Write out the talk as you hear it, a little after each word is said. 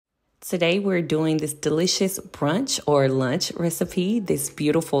Today we're doing this delicious brunch or lunch recipe, this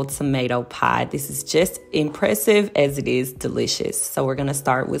beautiful tomato pie. This is just impressive as it is delicious. So we're gonna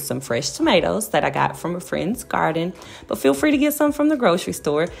start with some fresh tomatoes that I got from a friend's garden, but feel free to get some from the grocery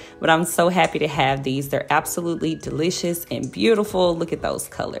store. But I'm so happy to have these. They're absolutely delicious and beautiful. Look at those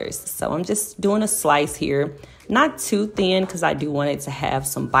colors. So I'm just doing a slice here, not too thin because I do want it to have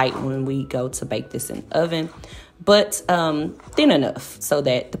some bite when we go to bake this in the oven, but thin enough so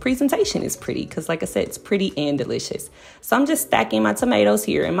that the presentation is pretty, because like I said, it's pretty and delicious. So I'm just stacking my tomatoes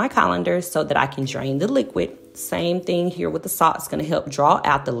here in my colander so that I can drain the liquid. Same thing here with the salt. It's going to help draw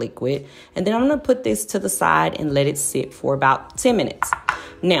out the liquid. And then I'm going to put this to the side and let it sit for about 10 minutes.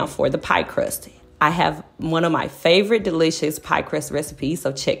 Now for the pie crust. I have one of my favorite delicious pie crust recipes,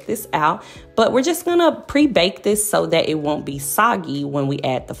 so check this out. But we're just gonna pre-bake this so that it won't be soggy when we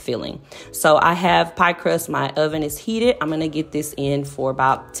add the filling. So I have pie crust, my oven is heated. I'm gonna get this in for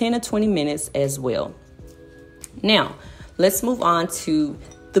about 10 to 20 minutes as well. Now, let's move on to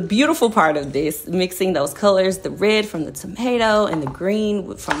the beautiful part of this, mixing those colors, the red from the tomato and the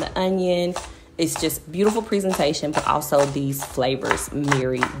green from the onion. It's just beautiful presentation, but also these flavors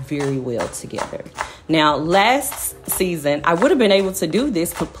marry very well together. Now, last season, I would have been able to do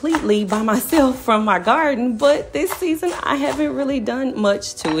this completely by myself from my garden, but this season, I haven't really done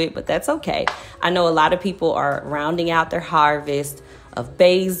much to it, but that's okay. I know a lot of people are rounding out their harvest of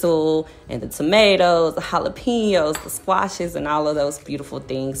basil and the tomatoes, the jalapenos, the squashes, and all of those beautiful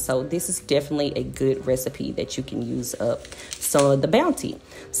things. So this is definitely a good recipe that you can use up some of the bounty.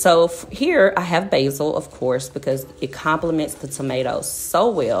 So here I have basil, of course, because it complements the tomatoes so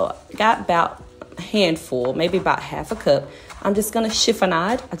well. Got about a handful, maybe about half a cup. I'm just gonna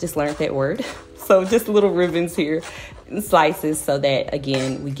chiffonade. I just learned that word. So just little ribbons here and slices so that,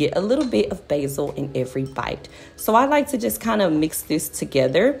 again, we get a little bit of basil in every bite. So I like to just kind of mix this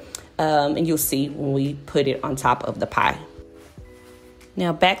together and you'll see when we put it on top of the pie.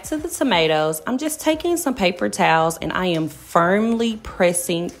 Now back to the tomatoes. I'm just taking some paper towels and I am firmly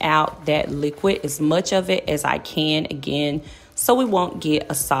pressing out that liquid, as much of it as I can, again, so we won't get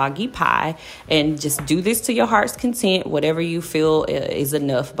a soggy pie. And just do this to your heart's content, whatever you feel is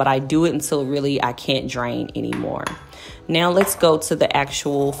enough, but I do it until really I can't drain anymore. Now let's go to the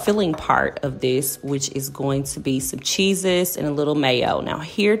actual filling part of this, which is going to be some cheeses and a little mayo. Now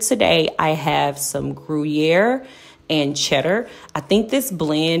here today I have some Gruyère and cheddar. I think this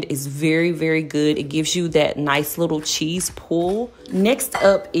blend is very, very good. It gives you that nice little cheese pull. Next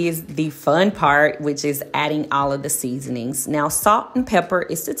up is the fun part, which is adding all of the seasonings. Now, salt and pepper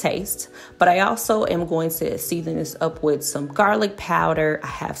is to taste, but I also am going to season this up with some garlic powder. I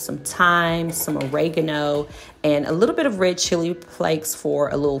have some thyme, some oregano, and a little bit of red chili flakes for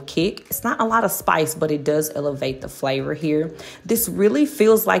a little kick. It's not a lot of spice, but it does elevate the flavor here. This really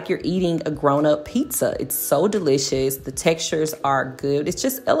feels like you're eating a grown-up pizza. It's so delicious. The textures are good. It's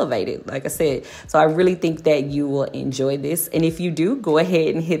just elevated, like I said. So I really think that you will enjoy this. And if you do, go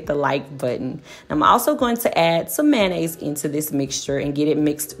ahead and hit the like button. I'm also going to add some mayonnaise into this mixture and get it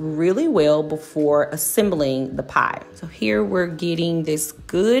mixed really well before assembling the pie. So here we're getting this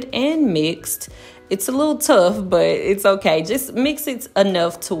good and mixed. It's a little tough, but it's okay. Just mix it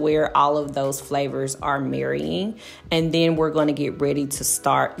enough to where all of those flavors are marrying. And then we're going to get ready to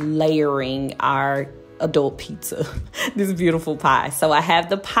start layering our adult pizza, this beautiful pie. So I have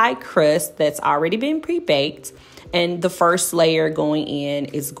the pie crust that's already been pre-baked. And the first layer going in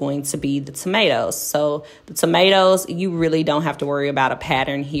is going to be the tomatoes. So the tomatoes, you really don't have to worry about a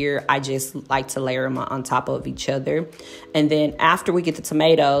pattern here. I just like to layer them on top of each other. And then after we get the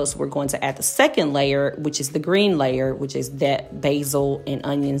tomatoes, we're going to add the second layer, which is the green layer, which is that basil and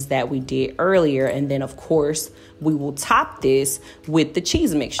onions that we did earlier. And then, of course, we will top this with the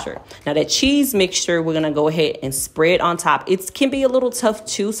cheese mixture. Now, that cheese mixture, we're going to go ahead and spread on top. It can be a little tough,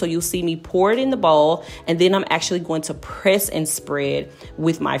 too, so you'll see me pour it in the bowl, and then I'm actually going to press and spread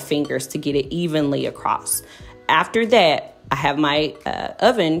with my fingers to get it evenly across. After that, I have my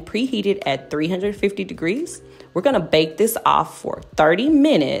oven preheated at 350 degrees. We're going to bake this off for 30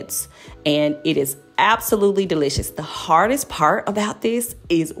 minutes, and it is absolutely delicious. The hardest part about this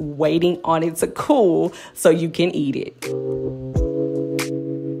is waiting on it to cool so you can eat it.